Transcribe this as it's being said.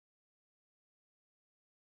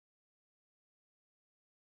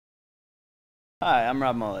Hi, I'm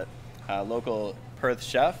Rob Mullet, a local Perth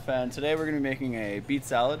chef, and today we're going to be making a beet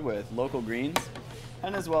salad with local greens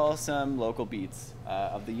and as well as some local beets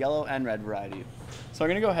of the yellow and red variety. So I'm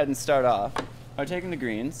going to go ahead and start off by taking the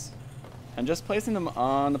greens and just placing them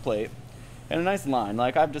on the plate in a nice line.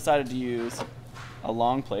 Like I've decided to use a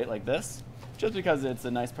long plate like this just because it's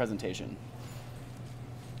a nice presentation.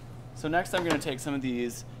 So next I'm going to take some of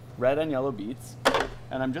these red and yellow beets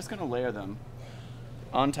and I'm just going to layer them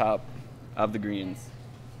on top of the greens.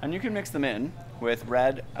 And you can mix them in with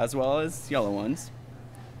red as well as yellow ones.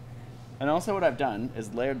 And also what I've done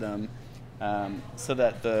is layered them so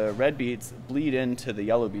that the red beets bleed into the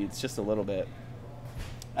yellow beets just a little bit.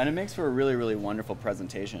 And it makes for a really, really wonderful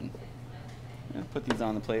presentation. Put these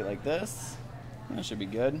on the plate like this. That should be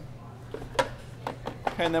good.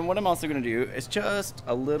 Okay, and then what I'm also going to do is just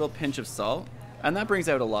a little pinch of salt, and that brings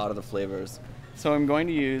out a lot of the flavors. So I'm going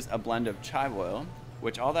to use a blend of chive oil,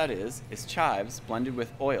 which all that is chives blended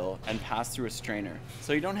with oil and passed through a strainer.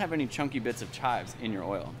 So you don't have any chunky bits of chives in your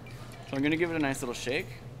oil. So I'm gonna give it a nice little shake.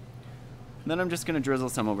 And then I'm just gonna drizzle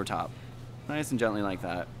some over top. Nice and gently like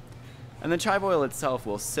that. And the chive oil itself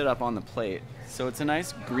will sit up on the plate. So it's a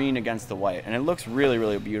nice green against the white and it looks really,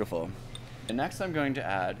 really beautiful. And next I'm going to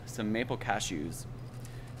add some maple cashews.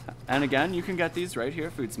 And again, you can get these right here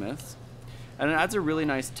at Foodsmiths. And it adds a really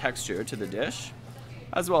nice texture to the dish,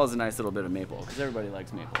 as well as a nice little bit of maple, because everybody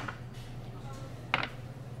likes maple.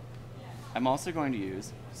 I'm also going to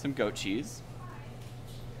use some goat cheese.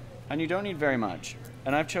 And you don't need very much.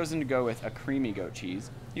 And I've chosen to go with a creamy goat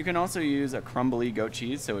cheese. You can also use a crumbly goat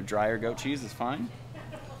cheese, so a drier goat cheese is fine.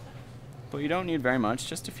 But you don't need very much,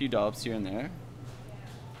 just a few dollops here and there.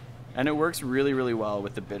 And it works really, really well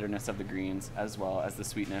with the bitterness of the greens, as well as the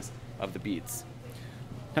sweetness of the beets.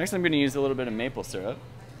 Next I'm going to use a little bit of maple syrup.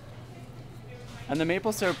 And the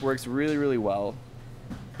maple syrup works really, really well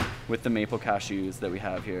with the maple cashews that we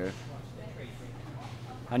have here.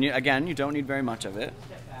 And again, you don't need very much of it.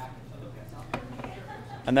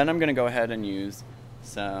 And then I'm going to go ahead and use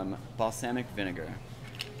some balsamic vinegar.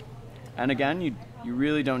 And again, you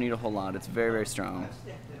really don't need a whole lot. It's very, very strong.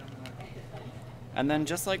 And then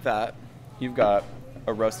just like that, you've got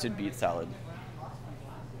a roasted beet salad.